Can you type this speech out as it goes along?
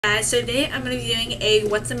Guys, so today I'm going to be doing a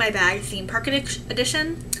What's in My Bag theme park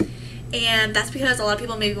edition, and that's because a lot of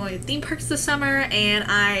people may be going to theme parks this summer, and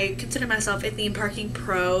I consider myself a theme parking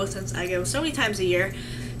pro since I go so many times a year.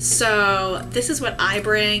 So this is what I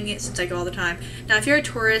bring since I go all the time. Now if you're a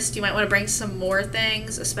tourist, you might want to bring some more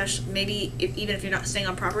things, especially maybe even if you're not staying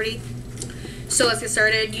on property. So let's get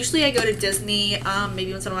started. Usually I go to Disney,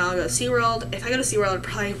 maybe once in a while I go to SeaWorld. If I go to SeaWorld, I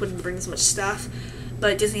probably wouldn't bring as much stuff,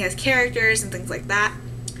 but Disney has characters and things like that.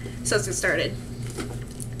 So let's get started.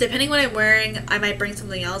 Depending what I'm wearing, I might bring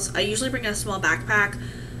something else. I usually bring a small backpack,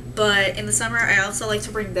 but in the summer I also like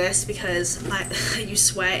to bring this because you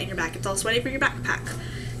sweat and your back gets all sweaty from your backpack.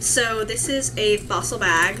 So this is a Fossil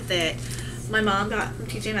bag that my mom got from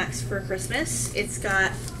TJ Maxx for Christmas. It's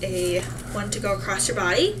got a one to go across your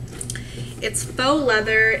body. It's faux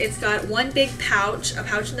leather. It's got one big pouch, a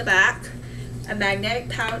pouch in the back, a magnetic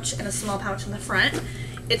pouch, and a small pouch in the front.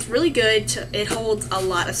 It's really good. It holds a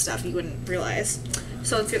lot of stuff you wouldn't realize.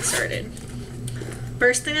 So let's get started.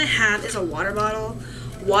 First thing I have is a water bottle.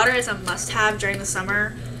 Water is a must-have during the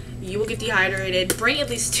summer. You will get dehydrated. Bring at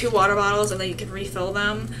least 2 water bottles and then you can refill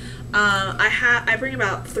them. I bring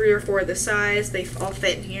about 3 or 4 this size. They all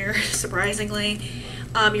fit in here, surprisingly.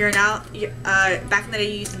 Back in the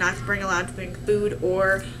day you used to not allowed to bring food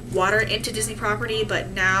or water into Disney property, but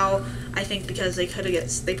now I think because they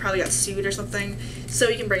probably got sued or something, so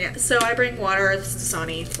you can bring it. So I bring water,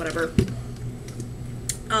 Dasani, whatever.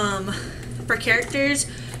 For characters,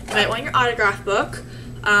 you might want your autograph book.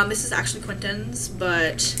 This is actually Quentin's,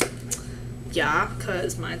 but yeah,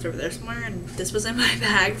 because mine's over there somewhere, and this was in my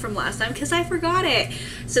bag from last time because I forgot it.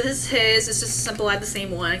 So this is his. It's just simple. I had the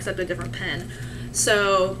same one except a different pen.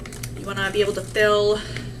 So you want to be able to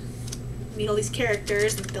meet all these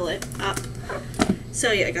characters and fill it up.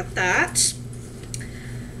 So yeah, I got that.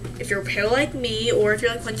 If you're pale like me, or if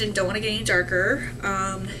you're like Quentin, don't want to get any darker,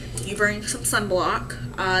 you bring some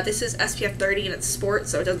sunblock. This is SPF 30 and it's sport,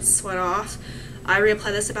 so it doesn't sweat off. I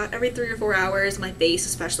reapply this about every 3 or 4 hours. My face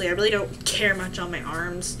especially. I really don't care much on my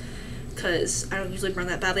arms because I don't usually burn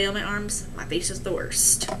that badly on my arms. My face is the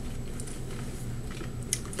worst.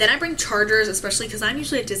 Then I bring chargers, especially because I'm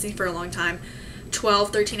usually at Disney for a long time,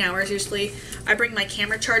 12, 13 hours usually. I bring my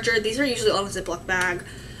camera charger. These are usually all in a Ziploc bag.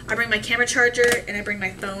 I bring my camera charger and I bring my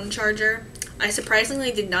phone charger. I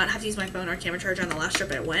surprisingly did not have to use my phone or camera charger on the last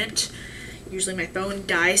trip I went. Usually my phone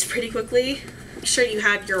dies pretty quickly. Make sure you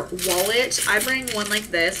have your wallet. I bring one like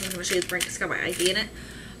this. I'm going to show you the bring because it's got my ID in it.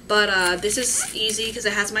 But this is easy because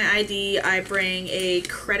it has my ID. I bring a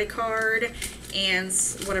credit card and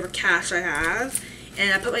whatever cash I have.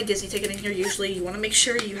 And I put my Disney ticket in here. Usually you want to make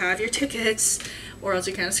sure you have your tickets or else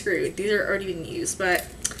you're kind of screwed. These are already being used, but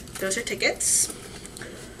those are tickets.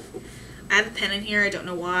 I have a pen in here. I don't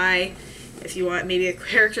know why. If you want maybe a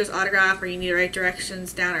character's autograph or you need to write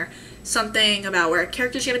directions down or something about where a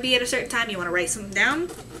character's going to be at a certain time, you want to write something down.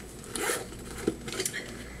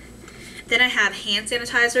 Then I have hand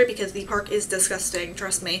sanitizer because the park is disgusting,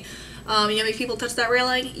 trust me. You know how many people touch that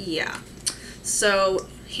railing? Yeah. So,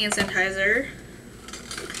 hand sanitizer.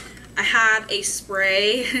 I have a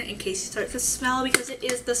spray in case you start to smell because it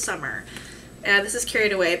is the summer. This is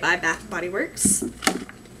Carried Away by Bath & Body Works.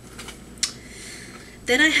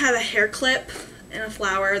 Then I have a hair clip and a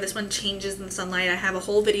flower. This one changes in the sunlight. I have a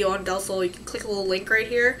whole video on Del Sol. You can click a little link right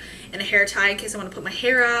here. And a hair tie in case I want to put my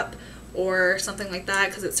hair up or something like that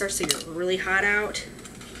because it starts to get really hot out.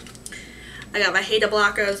 I got my Hada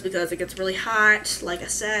Blancos because it gets really hot, like I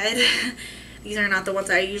said. These are not the ones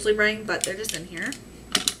I usually bring, but they're just in here.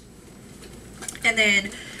 And then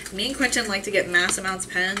me and Quentin like to get mass amounts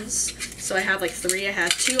of pens. So I have like 3. I have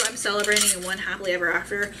 2 I'm celebrating and 1 happily ever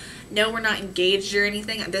after. No, we're not engaged or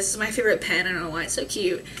anything. This is my favorite pen. I don't know why it's so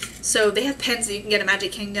cute. So they have pens that you can get at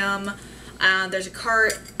Magic Kingdom. There's a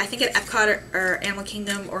cart, I think at Epcot or Animal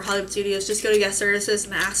Kingdom or Hollywood Studios. Just go to guest services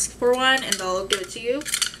and ask for one and they'll give it to you.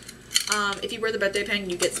 If you wear the birthday pen,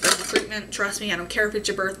 you get special treatment. Trust me, I don't care if it's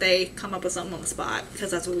your birthday. Come up with something on the spot because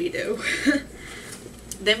that's what we do.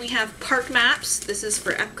 Then we have park maps. This is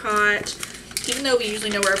for Epcot. Even though we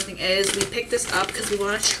usually know where everything is, we picked this up because we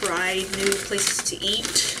want to try new places to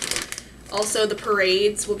eat. Also, the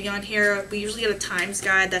parades will be on here. We usually get a times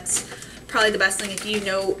guide. That's probably the best thing. If you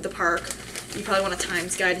know the park, you probably want a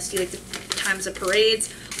times guide to see like the times of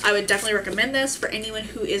parades. I would definitely recommend this for anyone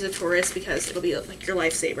who is a tourist because it'll be like your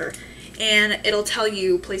lifesaver. And it'll tell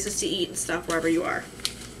you places to eat and stuff wherever you are.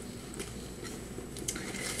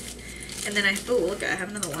 And then oh look, I have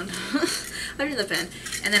another one. I have another pen.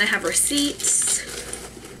 And then I have receipts.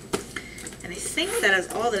 And I think that is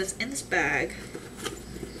all that is in this bag.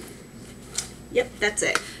 Yep, that's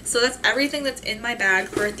it. So that's everything that's in my bag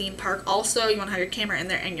for a theme park. Also, you want to have your camera in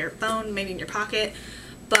there and your phone, maybe in your pocket.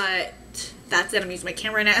 But that's it. I'm using my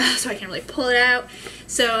camera now, so I can't really pull it out.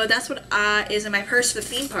 So that's what is in my purse for the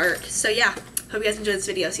theme park. So yeah, hope you guys enjoyed this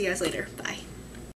video. See you guys later. Bye.